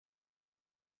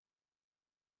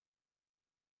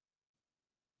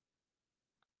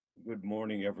Good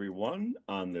morning, everyone,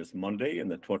 on this Monday in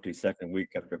the 22nd week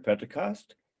after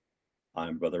Pentecost.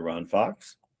 I'm Brother Ron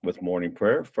Fox with morning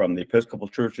prayer from the Episcopal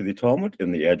Church of the Atonement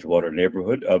in the Edgewater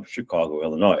neighborhood of Chicago,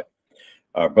 Illinois.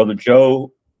 Brother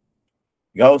Joe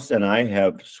Gauss and I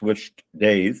have switched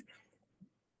days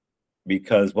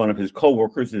because one of his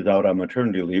co-workers is out on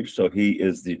maternity leave, so he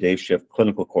is the day shift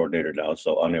clinical coordinator now,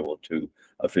 so unable to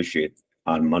officiate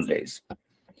on Mondays.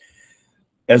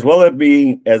 As well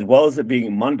as it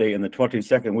being Monday in the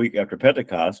 22nd week after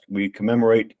Pentecost, we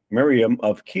commemorate Maryam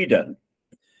of Qidun.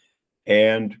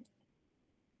 And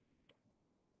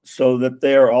so that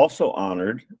they are also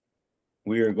honored,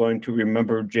 we are going to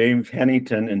remember James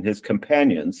Hannington and his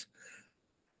companions.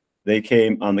 They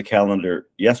came on the calendar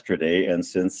yesterday, and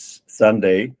since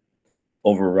Sunday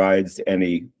overrides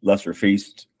any lesser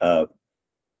feast,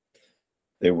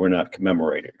 they were not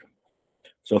commemorated.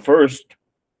 So first,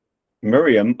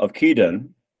 Maryam of Qidun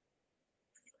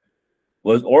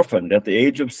was orphaned at the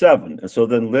age of 7, and so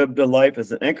then lived a life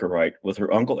as an anchorite with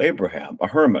her uncle Abraham, a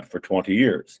hermit, for 20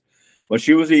 years. When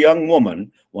she was a young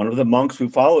woman, one of the monks who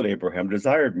followed Abraham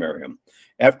desired Maryam.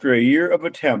 After a year of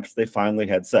attempts, they finally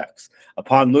had sex.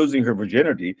 Upon losing her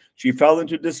virginity, she fell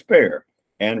into despair,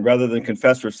 and rather than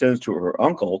confess her sins to her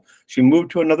uncle, she moved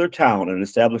to another town and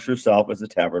established herself as a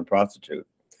tavern prostitute.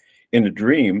 In a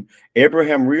dream,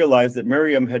 Abraham realized that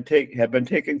Maryam had been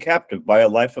taken captive by a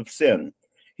life of sin.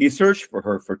 He searched for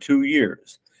her for 2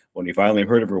 years. When he finally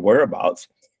heard of her whereabouts,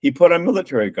 he put on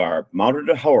military garb, mounted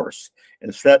a horse,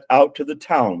 and set out to the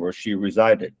town where she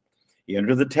resided. He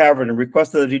entered the tavern and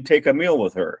requested that he take a meal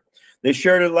with her. They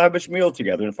shared a lavish meal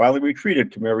together and finally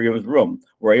retreated to Maryam's room,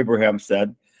 where Abraham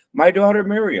said, "My daughter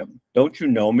Maryam, don't you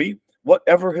know me?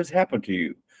 Whatever has happened to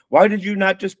you? Why did you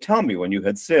not just tell me when you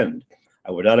had sinned? I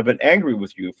would not have been angry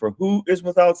with you, for who is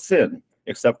without sin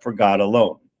except for God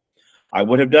alone? I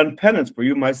would have done penance for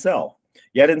you myself,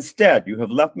 yet instead you have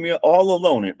left me all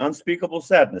alone in unspeakable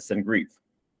sadness and grief."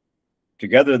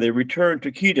 Together they returned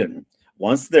to Qidun.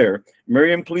 Once there,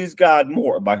 Maryam pleased God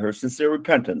more by her sincere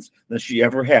repentance than she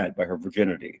ever had by her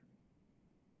virginity.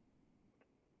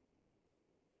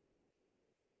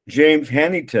 James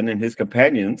Hannington and his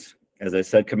companions, as I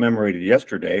said, commemorated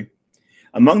yesterday.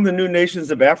 Among the new nations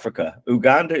of Africa,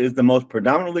 Uganda is the most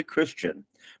predominantly Christian.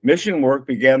 Mission work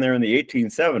began there in the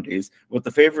 1870s with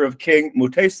the favor of King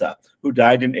Mutesa, who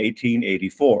died in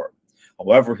 1884.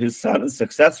 However, his son and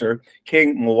successor,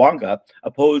 King Mwanga,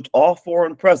 opposed all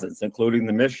foreign presence, including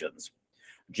the missions.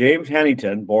 James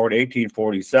Hannington, born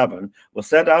 1847, was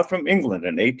sent out from England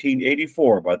in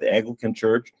 1884 by the Anglican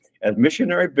Church as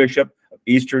missionary bishop of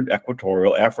Eastern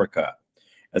Equatorial Africa.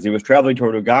 As he was traveling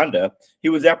toward Uganda, he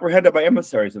was apprehended by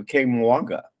emissaries of King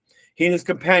Mwanga. He and his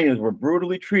companions were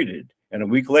brutally treated, and a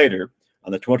week later,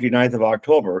 on the 29th of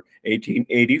October,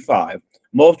 1885,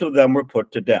 most of them were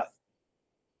put to death.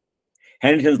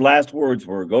 Hannington's last words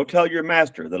were, "Go tell your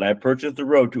master that I purchased the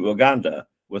road to Uganda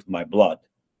with my blood."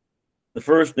 The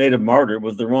first native martyr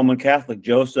was the Roman Catholic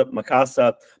Joseph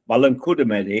Makasa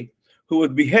Balankudamedi, who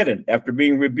was beheaded after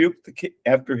having rebuked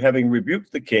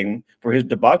the king for his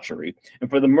debauchery and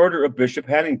for the murder of Bishop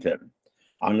Hannington.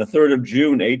 On the 3rd of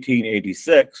June,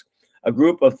 1886, a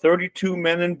group of 32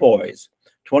 men and boys,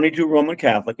 22 Roman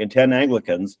Catholic and 10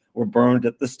 Anglicans, were burned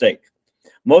at the stake.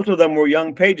 Most of them were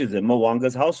young pages in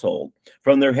Mwanga's household,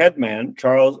 from their headman,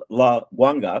 Charles La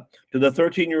Gwanga, to the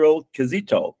 13-year-old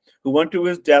Kizito, who went to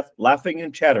his death laughing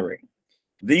and chattering.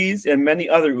 These and many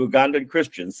other Ugandan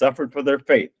Christians suffered for their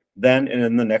faith then and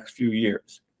in the next few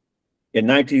years. In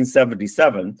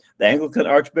 1977, the Anglican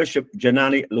Archbishop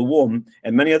Janani Luwum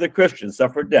and many other Christians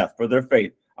suffered death for their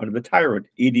faith under the tyrant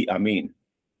Idi Amin.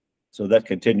 So that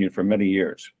continued for many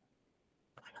years.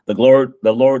 The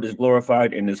Lord is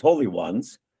glorified in his holy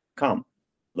ones. Come,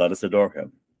 let us adore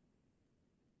him.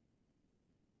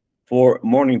 For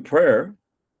morning prayer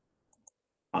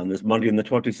on this Monday in the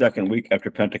 22nd week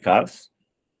after Pentecost,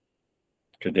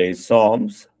 today's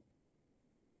Psalms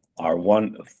are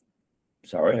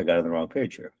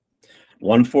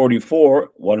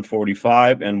 144,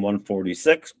 145, and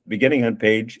 146, beginning on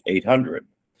page 800.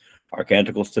 Our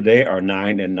canticles today are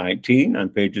 9 and 19 on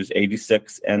pages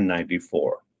 86 and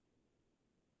 94.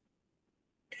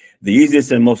 The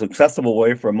easiest and most accessible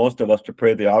way for most of us to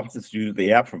pray the office is to use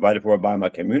the app provided for by my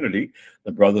community,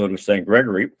 the Brotherhood of St.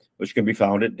 Gregory, which can be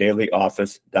found at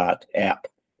dailyoffice.app.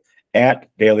 At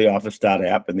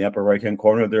dailyoffice.app, in the upper right-hand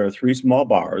corner, there are 3 small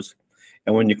bars,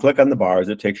 and when you click on the bars,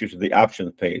 it takes you to the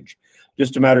options page.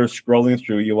 Just a matter of scrolling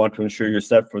through. You want to ensure you're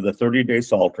set for the 30-day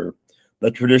Psalter, the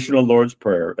traditional Lord's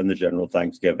Prayer, and the general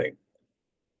Thanksgiving.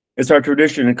 It's our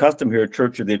tradition and custom here at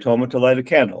Church of the Atonement to light a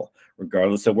candle,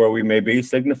 regardless of where we may be,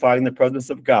 signifying the presence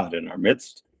of God in our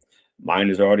midst. Mine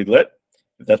is already lit.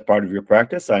 If that's part of your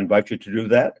practice, I invite you to do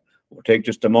that. We'll take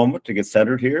just a moment to get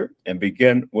centered here and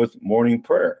begin with morning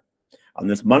prayer on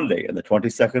this Monday in the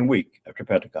 22nd week after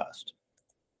Pentecost.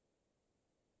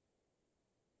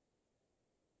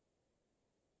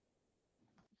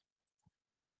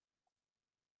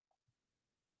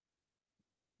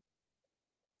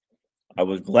 I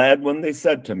was glad when they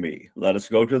said to me, "Let us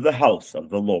go to the house of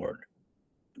the Lord."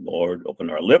 Lord, open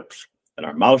our lips, and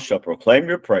our mouth shall proclaim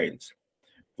your praise.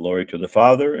 Glory to the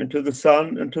Father, and to the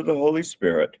Son, and to the Holy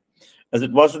Spirit, as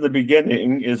it was in the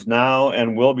beginning, is now,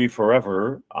 and will be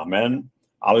forever. Amen.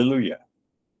 Alleluia.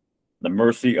 The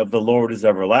mercy of the Lord is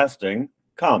everlasting.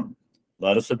 Come,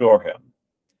 let us adore him.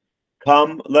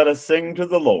 Come, let us sing to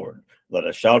the Lord. Let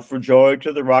us shout for joy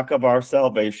to the rock of our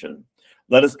salvation.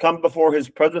 Let us come before his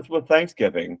presence with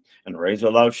thanksgiving, and raise a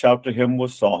loud shout to him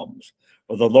with psalms.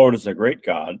 For the Lord is a great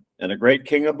God, and a great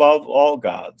King above all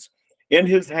gods. In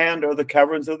his hand are the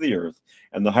caverns of the earth,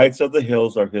 and the heights of the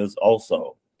hills are his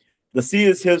also. The sea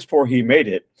is his, for he made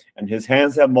it, and his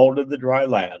hands have molded the dry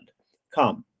land.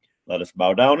 Come, let us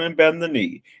bow down and bend the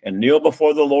knee, and kneel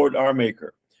before the Lord our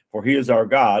Maker. For he is our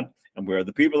God, and we are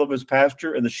the people of his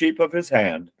pasture and the sheep of his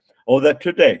hand. Oh, that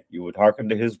today you would hearken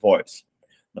to his voice.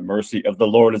 The mercy of the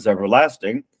Lord is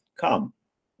everlasting. Come,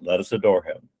 let us adore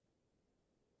him.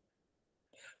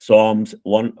 Psalms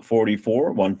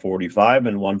 144, 145,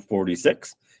 and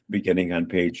 146, beginning on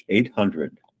page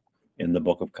 800 in the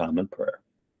Book of Common Prayer.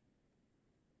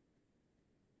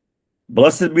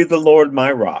 Blessed be the Lord my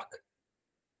rock,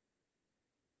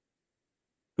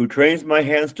 who trains my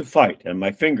hands to fight and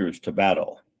my fingers to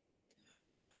battle,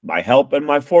 my help and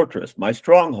my fortress, my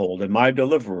stronghold and my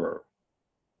deliverer,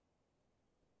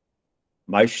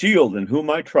 my shield in whom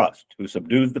I trust, who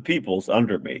subdues the peoples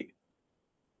under me.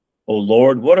 O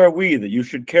Lord, what are we that you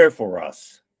should care for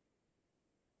us?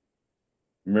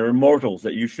 Mere mortals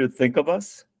that you should think of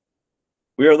us?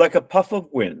 We are like a puff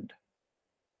of wind.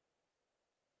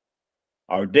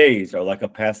 Our days are like a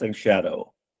passing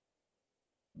shadow.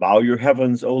 Bow your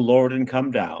heavens, O Lord, and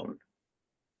come down.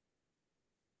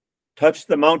 Touch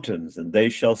the mountains, and they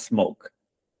shall smoke.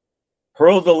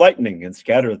 Hurl the lightning and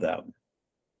scatter them.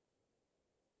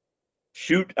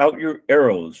 Shoot out your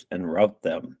arrows and rout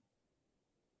them.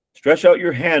 Stretch out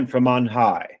your hand from on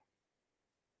high.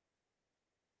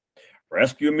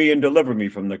 Rescue me and deliver me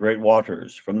from the great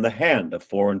waters, from the hand of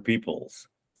foreign peoples,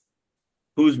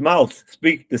 whose mouths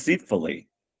speak deceitfully,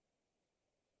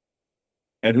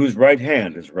 and whose right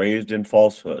hand is raised in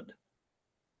falsehood.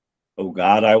 O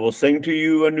God, I will sing to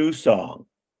you a new song.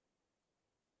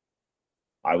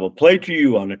 I will play to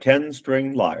you on a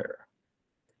 10-string lyre.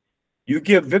 You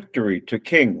give victory to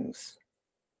kings,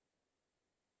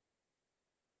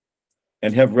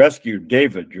 and have rescued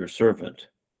David, your servant.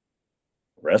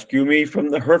 Rescue me from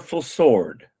the hurtful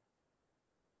sword,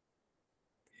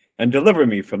 and deliver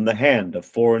me from the hand of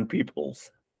foreign peoples.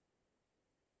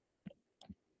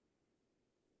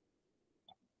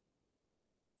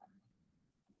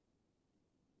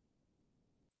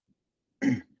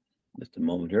 Just a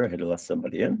moment here, I had to let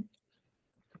somebody in.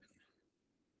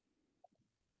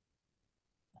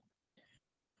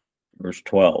 Verse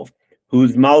 12,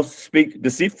 whose mouths speak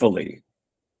deceitfully,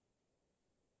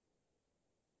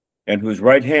 and whose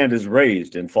right hand is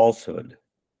raised in falsehood.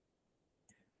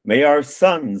 May our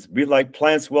sons be like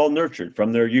plants well nurtured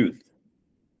from their youth,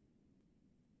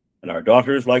 and our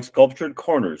daughters like sculptured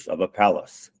corners of a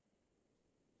palace.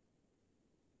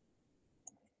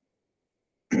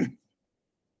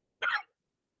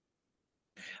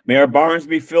 May our barns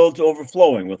be filled to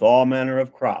overflowing with all manner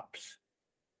of crops.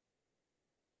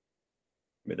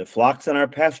 May the flocks in our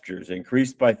pastures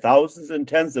increase by thousands and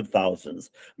tens of thousands.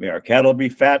 May our cattle be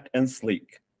fat and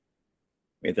sleek.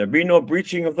 May there be no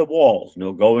breaching of the walls,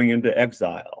 no going into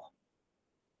exile,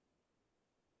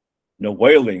 no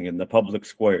wailing in the public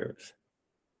squares.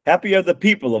 Happy are the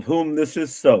people of whom this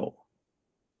is so.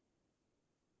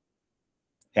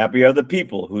 Happy are the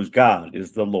people whose God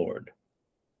is the Lord.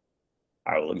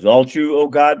 I will exalt you, O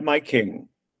God, my King,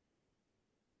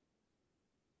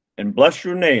 and bless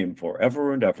your name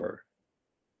forever and ever.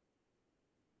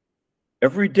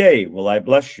 Every day will I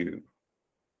bless you,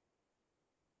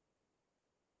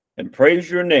 and praise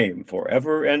your name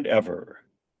forever and ever.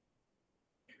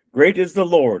 Great is the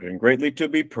Lord, and greatly to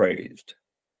be praised.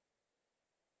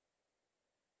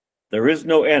 There is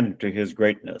no end to his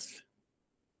greatness.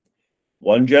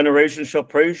 One generation shall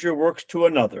praise your works to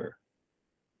another,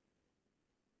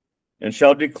 and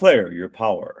shall declare your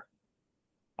power.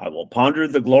 I will ponder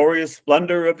the glorious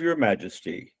splendor of your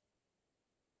majesty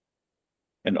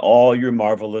and all your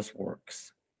marvelous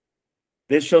works.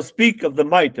 They shall speak of the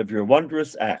might of your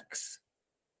wondrous acts,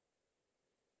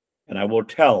 and I will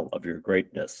tell of your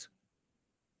greatness.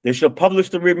 They shall publish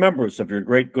the remembrance of your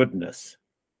great goodness.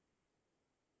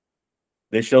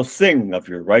 They shall sing of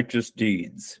your righteous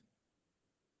deeds.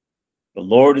 The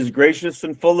Lord is gracious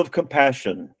and full of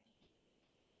compassion,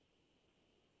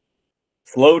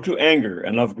 slow to anger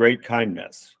and of great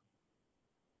kindness.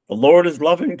 The Lord is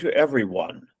loving to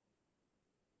everyone,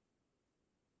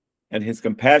 and his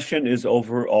compassion is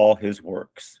over all his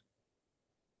works.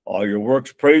 All your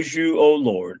works praise you, O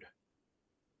Lord,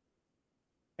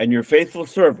 and your faithful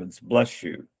servants bless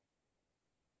you.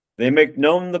 They make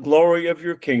known the glory of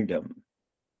your kingdom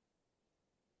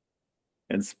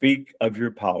and speak of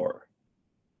your power,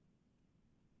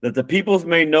 that the peoples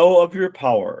may know of your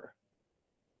power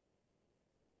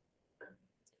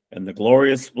and the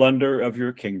glorious splendor of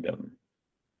your kingdom.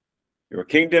 Your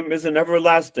kingdom is an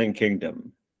everlasting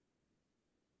kingdom.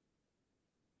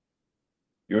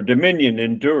 Your dominion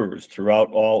endures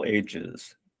throughout all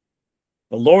ages.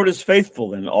 The Lord is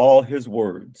faithful in all his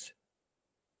words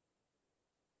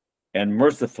and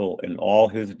merciful in all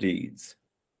his deeds.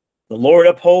 The Lord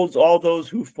upholds all those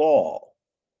who fall.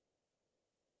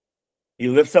 He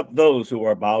lifts up those who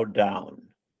are bowed down.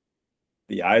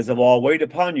 The eyes of all wait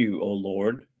upon you, O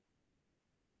Lord,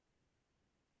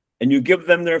 and you give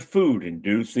them their food in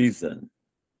due season.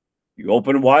 You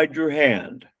open wide your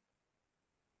hand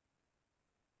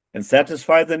and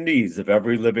satisfy the needs of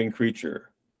every living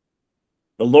creature.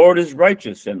 The Lord is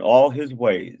righteous in all his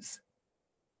ways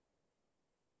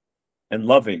and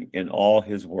loving in all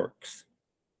his works.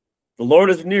 The Lord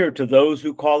is near to those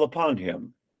who call upon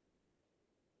him,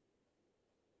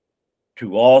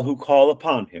 to all who call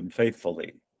upon him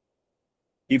faithfully.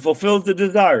 He fulfills the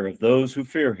desire of those who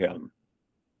fear him.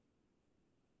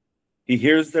 He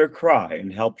hears their cry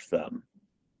and helps them.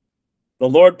 The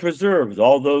Lord preserves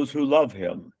all those who love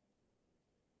him,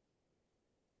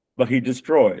 but he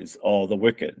destroys all the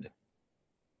wicked.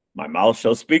 My mouth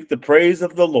shall speak the praise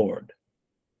of the Lord.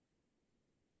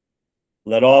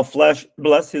 Let all flesh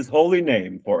bless his holy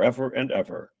name forever and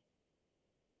ever.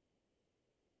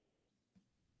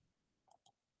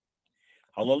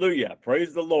 Hallelujah.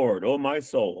 Praise the Lord, O my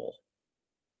soul.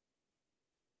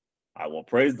 I will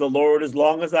praise the Lord as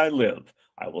long as I live.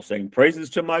 I will sing praises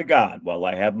to my God while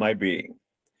I have my being.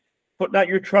 Put not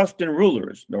your trust in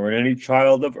rulers, nor in any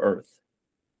child of earth,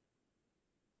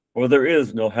 for there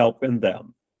is no help in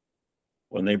them.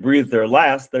 When they breathe their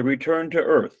last, they return to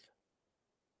earth,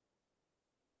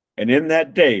 and in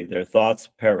that day their thoughts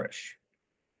perish.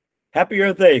 Happy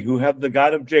are they who have the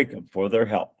God of Jacob for their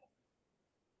help,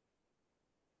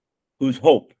 whose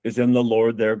hope is in the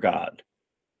Lord their God,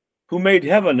 who made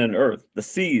heaven and earth, the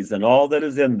seas, and all that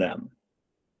is in them,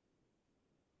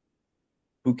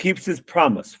 who keeps his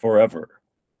promise forever,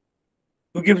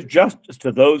 who gives justice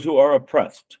to those who are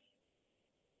oppressed,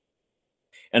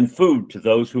 and food to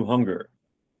those who hunger.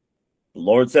 The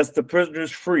Lord sets the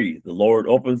prisoners free. The Lord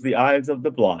opens the eyes of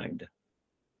the blind.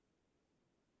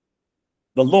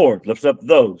 The Lord lifts up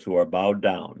those who are bowed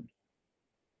down.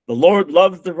 The Lord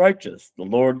loves the righteous. The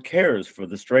Lord cares for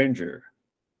the stranger.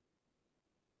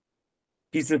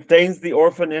 He sustains the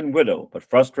orphan and widow, but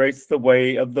frustrates the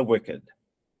way of the wicked.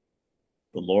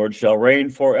 The Lord shall reign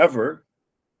forever.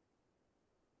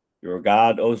 Your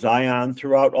God, O Zion,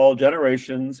 throughout all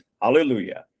generations.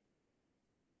 Hallelujah.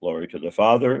 Glory to the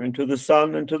Father, and to the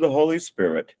Son, and to the Holy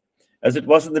Spirit, as it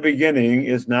was in the beginning,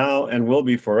 is now, and will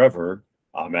be forever.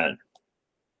 Amen.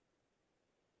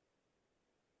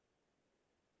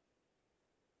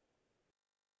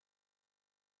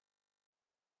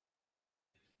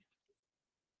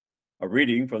 A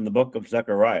reading from the book of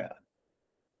Zechariah.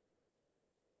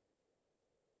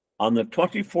 On the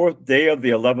 24th day of the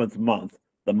 11th month,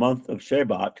 the month of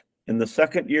Shebat, in the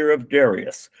 2nd year of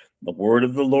Darius, the word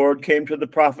of the Lord came to the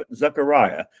prophet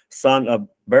Zechariah, son of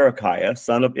Berechiah,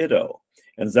 son of Iddo.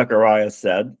 And Zechariah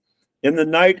said, In the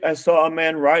night I saw a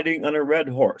man riding on a red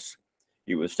horse.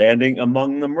 He was standing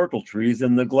among the myrtle trees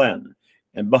in the glen,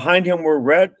 and behind him were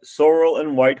red, sorrel,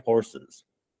 and white horses.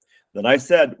 Then I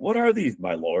said, What are these,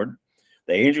 my Lord?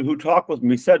 The angel who talked with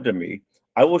me said to me,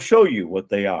 I will show you what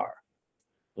they are.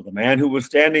 So the man who was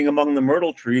standing among the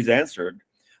myrtle trees answered,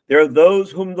 They are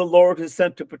those whom the Lord has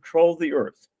sent to patrol the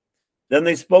earth. Then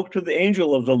they spoke to the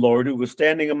angel of the Lord who was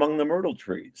standing among the myrtle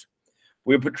trees.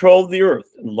 We have patrolled the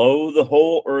earth, and lo, the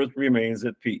whole earth remains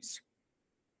at peace.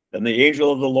 Then the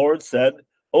angel of the Lord said,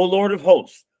 O Lord of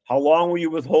hosts, how long will you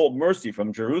withhold mercy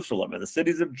from Jerusalem and the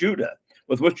cities of Judah,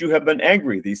 with which you have been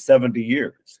angry these 70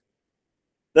 years?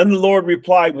 Then the Lord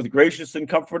replied with gracious and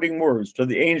comforting words to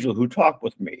the angel who talked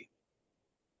with me.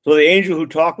 So the angel who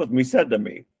talked with me said to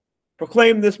me,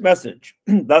 proclaim this message.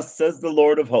 Thus says the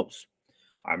Lord of hosts,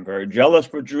 I'm very jealous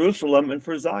for Jerusalem and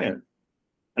for Zion,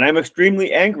 and I'm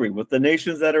extremely angry with the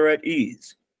nations that are at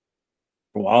ease.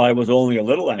 For while I was only a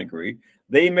little angry,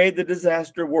 they made the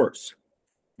disaster worse.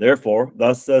 Therefore,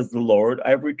 thus says the Lord,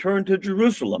 I have returned to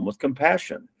Jerusalem with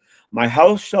compassion. My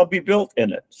house shall be built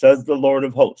in it, says the Lord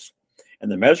of hosts,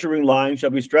 and the measuring line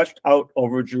shall be stretched out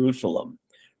over Jerusalem.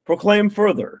 Proclaim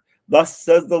further, thus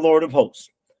says the Lord of hosts,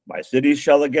 my cities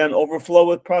shall again overflow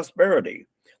with prosperity.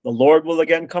 The Lord will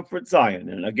again comfort Zion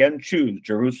and again choose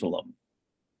Jerusalem.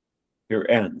 Here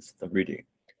ends the reading.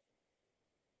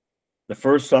 The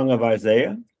first song of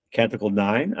Isaiah, Canticle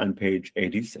 9 on page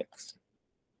 86.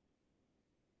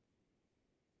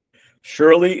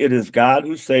 Surely it is God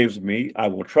who saves me. I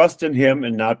will trust in him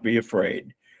and not be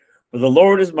afraid. For the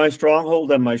Lord is my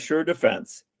stronghold and my sure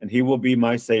defense, and he will be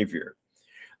my Savior.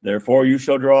 Therefore you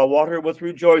shall draw water with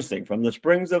rejoicing from the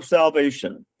springs of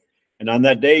salvation. And on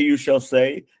that day you shall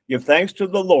say, give thanks to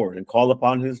the Lord and call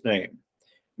upon his name.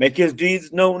 Make his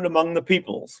deeds known among the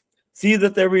peoples. See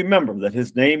that they remember that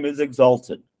his name is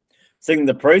exalted. Sing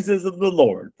the praises of the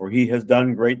Lord, for he has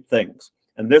done great things,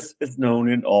 and this is known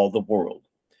in all the world.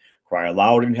 Cry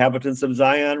aloud, inhabitants of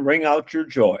Zion, ring out your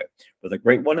joy, for the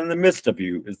great one in the midst of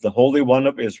you is the Holy One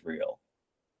of Israel.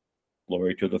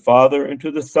 Glory to the Father, and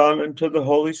to the Son, and to the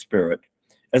Holy Spirit,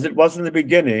 as it was in the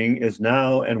beginning, is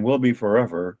now, and will be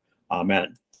forever.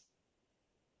 Amen.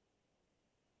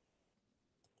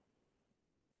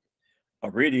 A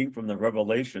reading from the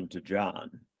Revelation to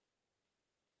John.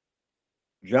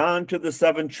 John to the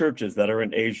 7 churches that are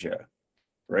in Asia.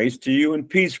 Grace to you and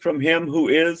peace from him who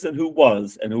is and who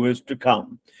was and who is to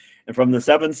come, and from the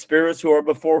 7 spirits who are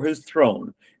before his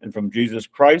throne, and from Jesus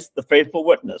Christ, the faithful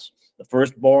witness, the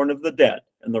firstborn of the dead,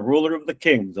 and the ruler of the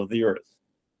kings of the earth.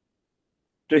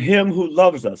 To him who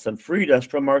loves us and freed us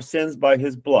from our sins by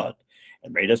his blood,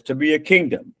 and made us to be a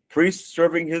kingdom, priests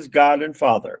serving his God and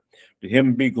Father, to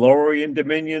him be glory and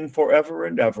dominion forever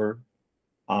and ever.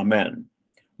 Amen.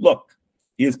 Look,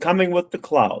 he is coming with the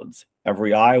clouds.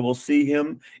 Every eye will see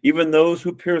him, even those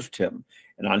who pierced him,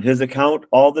 and on his account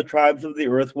all the tribes of the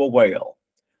earth will wail.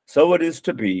 So it is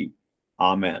to be.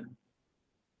 Amen.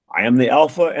 I am the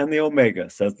Alpha and the Omega,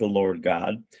 says the Lord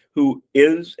God, who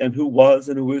is and who was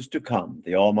and who is to come,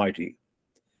 the Almighty.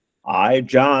 I,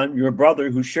 John, your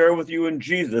brother, who share with you in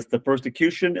Jesus the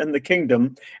persecution and the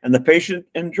kingdom and the patient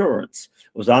endurance,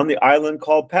 was on the island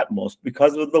called Patmos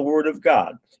because of the word of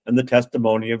God and the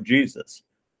testimony of Jesus.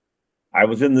 I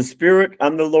was in the Spirit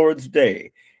on the Lord's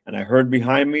day, and I heard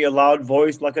behind me a loud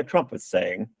voice like a trumpet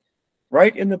saying,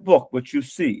 write in the book what you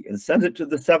see and send it to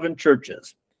the 7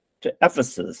 churches, to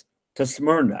Ephesus, to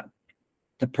Smyrna,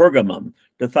 to Pergamum,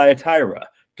 to Thyatira,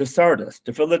 to Sardis,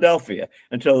 to Philadelphia,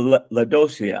 and to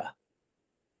Laodicea.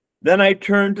 Then I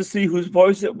turned to see whose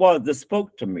voice it was that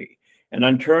spoke to me, and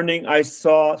on turning I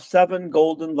saw 7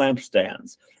 golden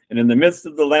lampstands, and in the midst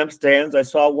of the lampstands I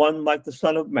saw one like the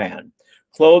Son of Man,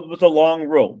 clothed with a long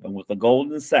robe and with a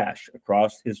golden sash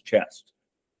across his chest.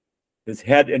 His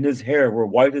head and his hair were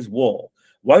white as wool,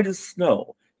 white as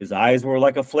snow. His eyes were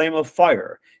like a flame of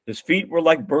fire. His feet were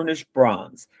like burnished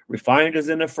bronze, refined as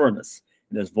in a furnace,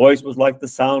 and his voice was like the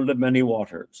sound of many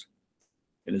waters.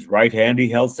 In his right hand he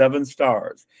held 7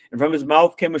 stars, and from his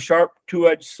mouth came a sharp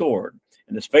 2-edged sword,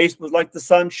 and his face was like the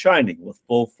sun shining with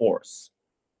full force.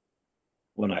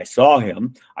 When I saw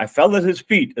him, I fell at his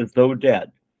feet as though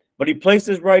dead. But he placed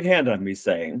his right hand on me,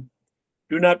 saying,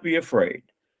 do not be afraid.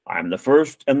 I am the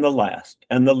first and the last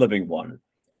and the living one.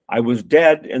 I was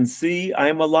dead, and see, I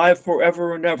am alive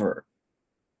forever and ever.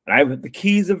 And I have the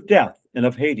keys of death and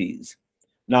of Hades.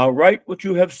 Now write what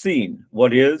you have seen,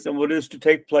 what is and what is to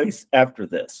take place after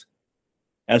this.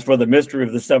 As for the mystery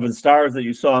of the 7 stars that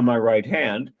you saw in my right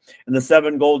hand, and the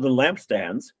 7 golden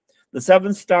lampstands, the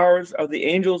 7 stars are the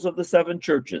angels of the 7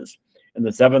 churches, and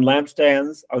the 7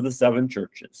 lampstands are the 7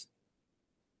 churches.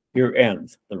 Here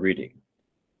ends the reading.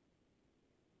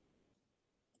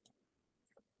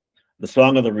 The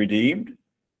Song of the Redeemed,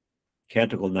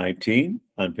 Canticle 19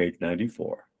 on page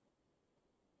 94.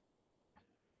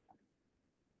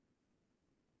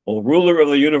 O ruler of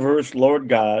the universe, Lord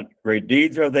God, great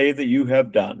deeds are they that you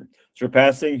have done,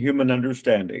 surpassing human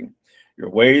understanding. Your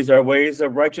ways are ways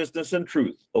of righteousness and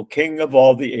truth, O King of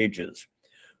all the ages.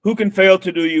 Who can fail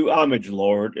to do you homage,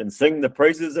 Lord, and sing the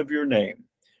praises of your name?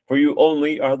 For you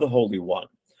only are the Holy One.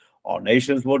 All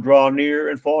nations will draw near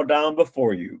and fall down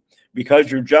before you,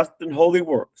 because your just and holy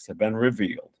works have been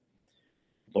revealed.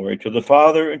 Glory to the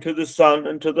Father, and to the Son,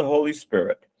 and to the Holy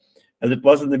Spirit, as it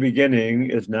was in the beginning,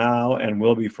 is now, and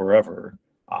will be forever.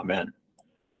 Amen.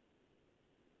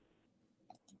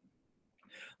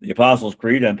 The Apostles'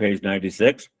 Creed on page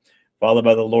 96, followed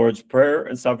by the Lord's Prayer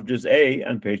and Suffrages A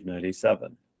on page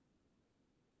 97.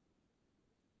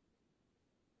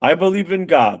 I believe in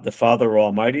God, the Father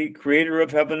Almighty, creator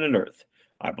of heaven and earth.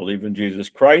 I believe in Jesus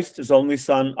Christ, his only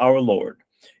Son, our Lord.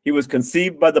 He was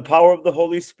conceived by the power of the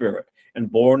Holy Spirit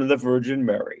and born of the Virgin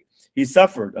Mary. He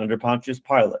suffered under Pontius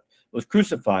Pilate, was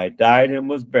crucified, died, and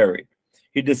was buried.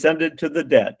 He descended to the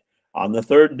dead. On the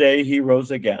third day he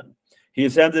rose again. He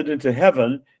ascended into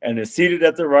heaven and is seated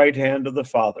at the right hand of the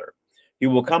Father. He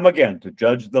will come again to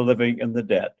judge the living and the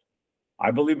dead.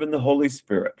 I believe in the Holy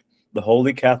Spirit, the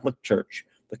Holy Catholic Church,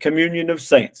 the communion of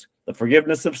saints, the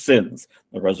forgiveness of sins,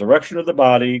 the resurrection of the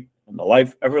body, and the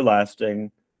life everlasting.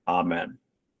 Amen.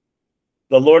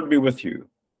 The Lord be with you,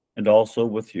 and also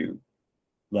with you.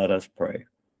 Let us pray.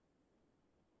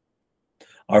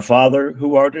 Our Father,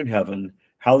 who art in heaven,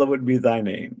 hallowed be thy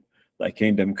name. Thy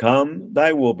kingdom come,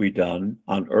 thy will be done,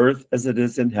 on earth as it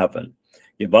is in heaven.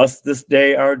 Give us this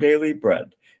day our daily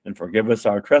bread, and forgive us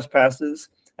our trespasses,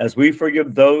 as we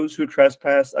forgive those who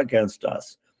trespass against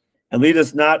us. And lead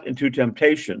us not into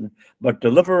temptation, but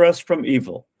deliver us from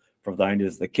evil. For thine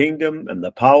is the kingdom, and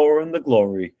the power, and the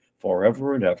glory,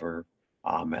 forever and ever.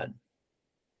 Amen.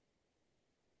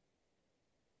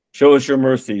 Show us your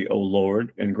mercy, O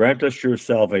Lord, and grant us your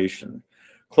salvation.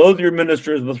 Clothe your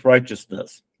ministers with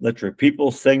righteousness. Let your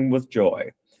people sing with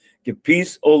joy. Give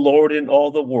peace, O Lord, in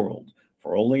all the world,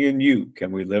 for only in you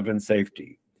can we live in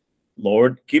safety.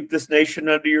 Lord, keep this nation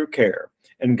under your care,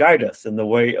 and guide us in the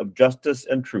way of justice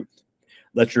and truth.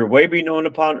 Let your way be known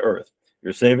upon earth,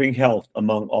 your saving health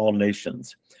among all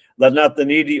nations. Let not the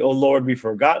needy, O Lord, be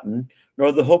forgotten,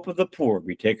 nor the hope of the poor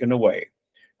be taken away.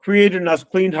 Create in us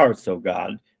clean hearts, O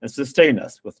God, and sustain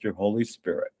us with your Holy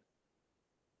Spirit.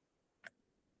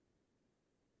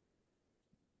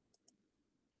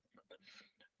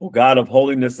 O God of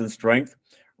holiness and strength,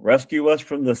 rescue us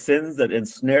from the sins that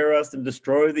ensnare us and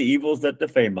destroy the evils that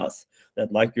defame us,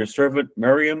 that like your servant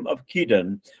Maryam of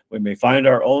Qidun, we may find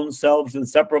our own selves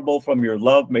inseparable from your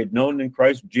love made known in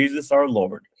Christ Jesus our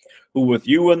Lord, who with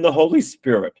you and the Holy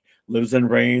Spirit lives and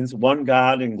reigns, one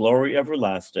God in glory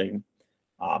everlasting.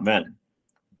 Amen.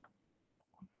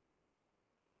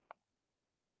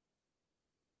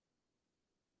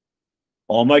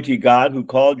 Almighty God, who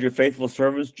called your faithful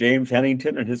servants James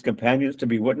Hannington and his companions to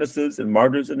be witnesses and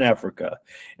martyrs in Africa,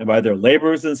 and by their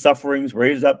labors and sufferings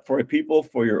raised up for a people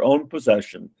for your own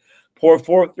possession, pour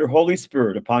forth your Holy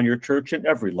Spirit upon your church in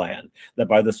every land, that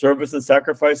by the service and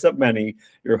sacrifice of many,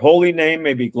 your holy name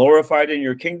may be glorified and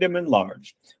your kingdom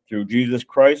enlarged, through Jesus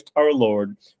Christ our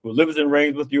Lord, who lives and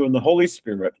reigns with you in the Holy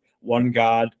Spirit, one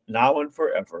God, now and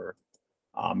forever.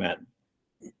 Amen.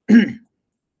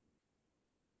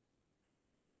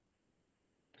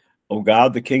 O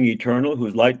God, the King eternal,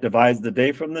 whose light divides the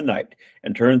day from the night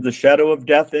and turns the shadow of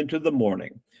death into the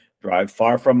morning, drive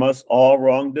far from us all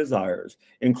wrong desires,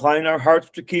 incline our hearts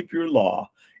to keep your law,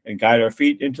 and guide our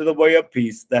feet into the way of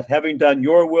peace, that having done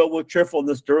your will with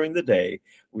cheerfulness during the day,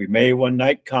 we may, when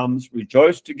night comes,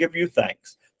 rejoice to give you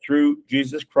thanks, through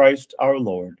Jesus Christ our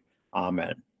Lord.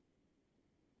 Amen.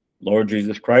 Lord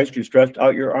Jesus Christ, you stretched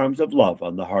out your arms of love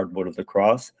on the hard wood of the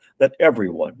cross, that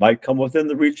everyone might come within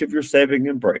the reach of your saving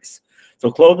embrace.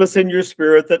 So clothe us in your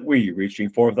spirit, that we, reaching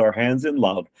forth our hands in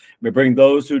love, may bring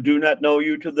those who do not know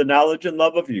you to the knowledge and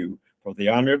love of you, for the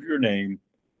honor of your name.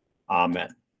 Amen.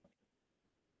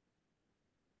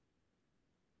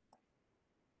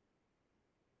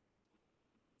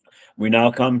 We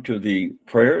now come to the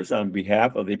prayers on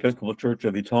behalf of the Episcopal Church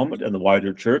of the Atonement and the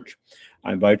wider church.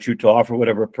 I invite you to offer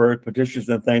whatever prayer, petitions,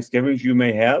 and thanksgivings you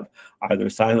may have, either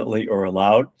silently or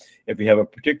aloud. If you have a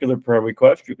particular prayer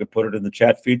request, you can put it in the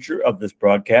chat feature of this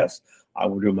broadcast. I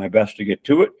will do my best to get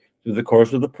to it through the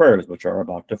course of the prayers which are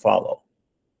about to follow.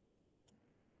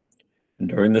 And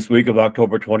during this week of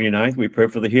October 29th, we pray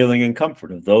for the healing and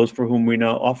comfort of those for whom we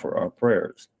now offer our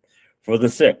prayers. For the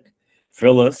sick,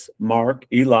 Phyllis, Mark,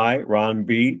 Eli, Ron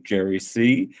B., Jerry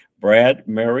C., Brad,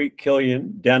 Mary,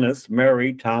 Killian, Dennis,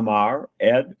 Mary, Tamar,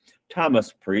 Ed,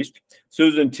 Thomas Priest,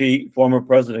 Susan T., former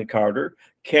President Carter,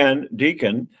 Ken,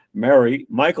 Deacon, Mary,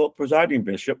 Michael, Presiding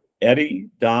Bishop, Eddie,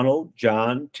 Donald,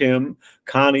 John, Tim,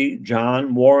 Connie,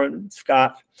 John, Warren,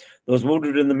 Scott, those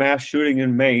wounded in the mass shooting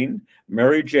in Maine,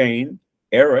 Mary Jane,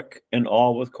 Eric, and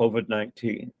all with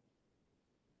COVID-19.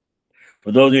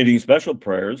 For those needing special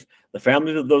prayers, the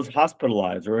families of those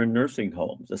hospitalized or in nursing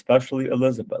homes, especially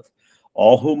Elizabeth,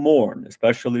 all who mourn,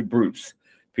 especially Bruce,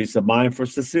 peace of mind for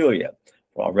Cecilia,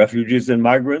 for all refugees and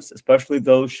migrants, especially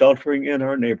those sheltering in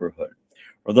our neighborhood,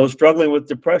 for those struggling with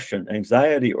depression,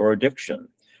 anxiety, or addiction,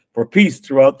 for peace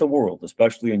throughout the world,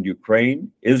 especially in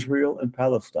Ukraine, Israel, and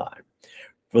Palestine,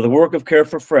 for the work of Care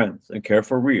for Friends and Care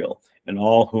for Real and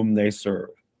all whom they serve.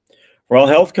 For all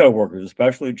healthcare workers,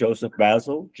 especially Joseph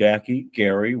Basil, Jackie,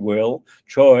 Gary, Will,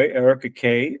 Choi, Erica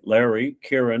Kay, Larry,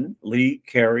 Kieran, Lee,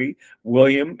 Carrie,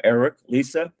 William, Eric,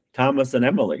 Lisa, Thomas, and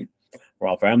Emily. For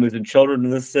all families and children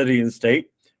in this city and state,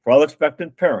 for all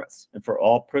expectant parents, and for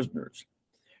all prisoners.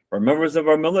 For members of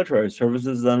our military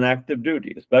services on active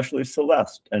duty, especially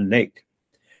Celeste and Nate.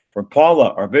 For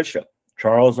Paula, our bishop,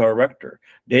 Charles, our rector,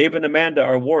 Dave and Amanda,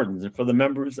 our wardens, and for the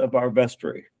members of our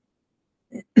vestry.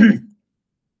 For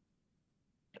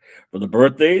the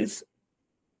birthday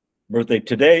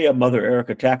today of Mother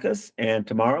Erica Takis, and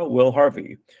tomorrow, Will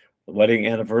Harvey. The wedding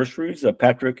anniversaries of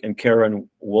Patrick and Karen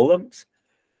Williams,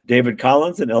 David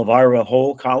Collins and Elvira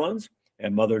Hole Collins,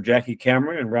 and Mother Jackie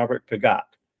Cameron and Robert Pigot.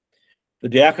 The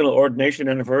diaconal ordination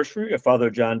anniversary of Father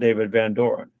John David Van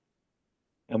Doren.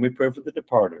 And we pray for the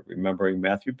departed, remembering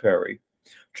Matthew Perry,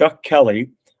 Chuck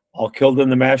Kelly, all killed in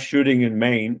the mass shooting in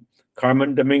Maine,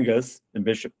 Carmen Dominguez, and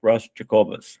Bishop Russ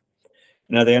Jacobus.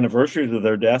 And the anniversaries of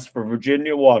their deaths for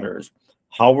Virginia Waters,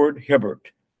 Howard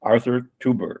Hibbert, Arthur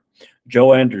Tuber,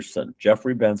 Joe Anderson,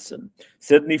 Jeffrey Benson,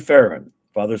 Sidney Farron,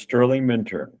 Father Sterling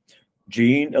Minturn,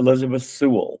 Jean Elizabeth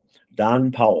Sewell,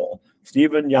 Don Powell,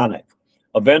 Stephen Yannick,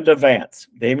 Avenda Vance,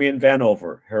 Damian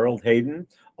Vanover, Harold Hayden,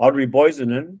 Audrey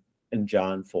Boisenon, and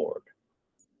John Ford.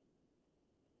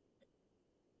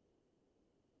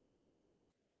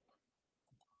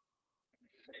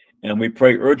 And we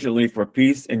pray urgently for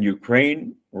peace in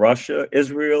Ukraine, Russia,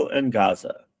 Israel, and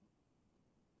Gaza.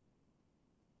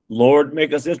 Lord,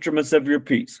 make us instruments of your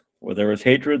peace. Where there is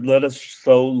hatred, let us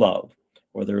sow love.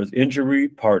 Where there is injury,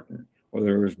 pardon. Where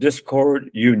there is discord,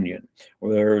 union.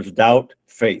 Where there is doubt,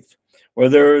 faith. Where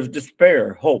there is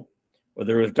despair, hope. Where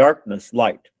there is darkness,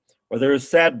 light. Where there is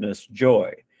sadness,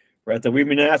 joy. Right, that we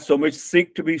may not so much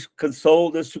seek to be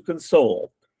consoled as to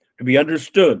console, to be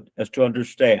understood as to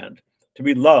understand, to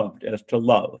be loved as to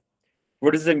love. For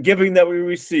it is in giving that we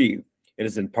receive, it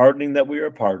is in pardoning that we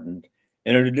are pardoned,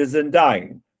 and it is in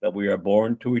dying that we are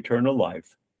born to eternal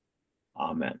life.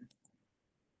 Amen.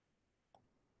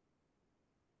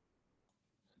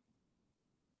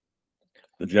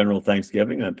 The General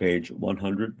Thanksgiving on page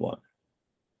 101.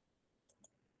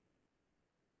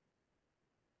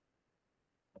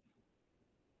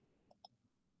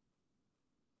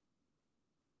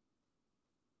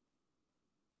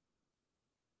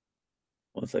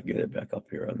 Once I get it back up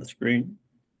here on the screen.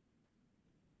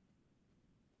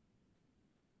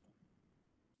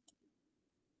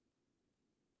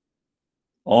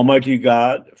 Almighty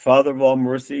God, Father of all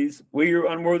mercies, we,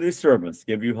 your unworthy servants,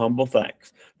 give you humble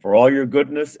thanks for all your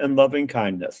goodness and loving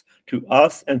kindness to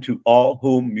us and to all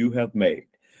whom you have made.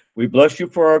 We bless you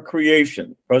for our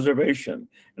creation, preservation,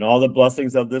 and all the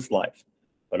blessings of this life,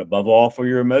 but above all for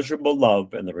your immeasurable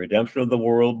love and the redemption of the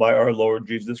world by our Lord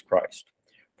Jesus Christ,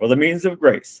 for the means of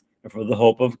grace and for the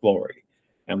hope of glory.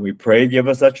 And we pray, give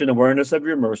us such an awareness of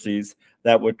your mercies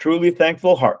that with truly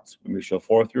thankful hearts we may show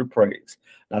forth your praise,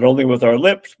 not only with our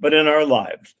lips, but in our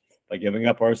lives, by giving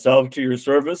up ourselves to your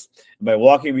service and by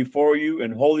walking before you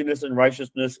in holiness and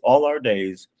righteousness all our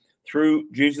days,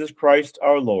 through Jesus Christ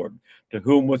our Lord, to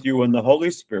whom with you and the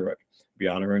Holy Spirit be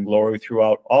honor and glory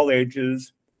throughout all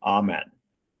ages. Amen.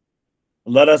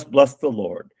 Let us bless the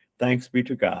Lord. Thanks be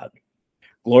to God.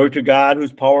 Glory to God,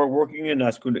 whose power working in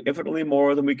us could do infinitely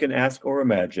more than we can ask or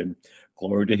imagine.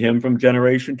 Glory to him from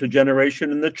generation to generation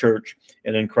in the church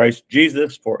and in Christ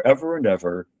Jesus forever and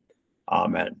ever.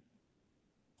 Amen.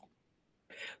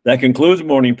 That concludes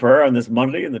morning prayer on this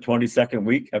Monday in the 22nd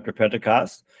week after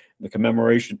Pentecost, the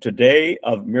commemoration today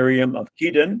of Maryam of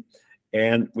Qidun,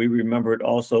 and we remembered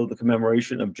also the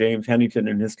commemoration of James Hannington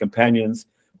and his companions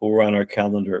who were on our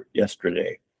calendar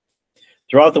yesterday.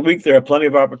 Throughout the week, there are plenty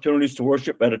of opportunities to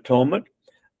worship at Atonement.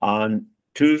 On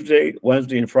Tuesday,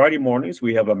 Wednesday, and Friday mornings,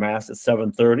 we have a Mass at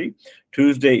 7:30.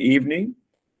 Tuesday evening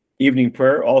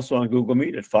prayer also on Google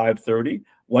Meet at 5:30.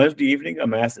 Wednesday evening, a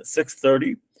Mass at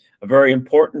 6:30. A very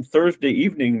important Thursday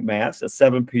evening Mass at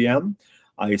 7 p.m.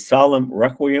 A solemn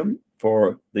requiem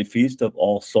for the Feast of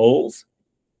All Souls.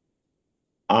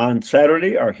 On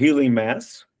Saturday, our healing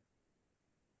Mass,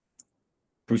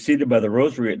 preceded by the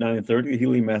Rosary at 9:30. The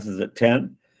healing Mass is at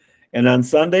 10. And on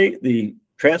Sunday, the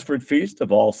transferred Feast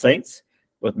of All Saints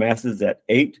with Masses at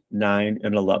 8, 9,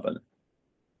 and 11.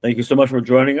 Thank you so much for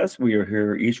joining us. We are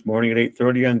here each morning at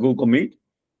 8:30 on Google Meet.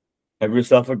 Have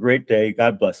yourself a great day.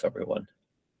 God bless everyone.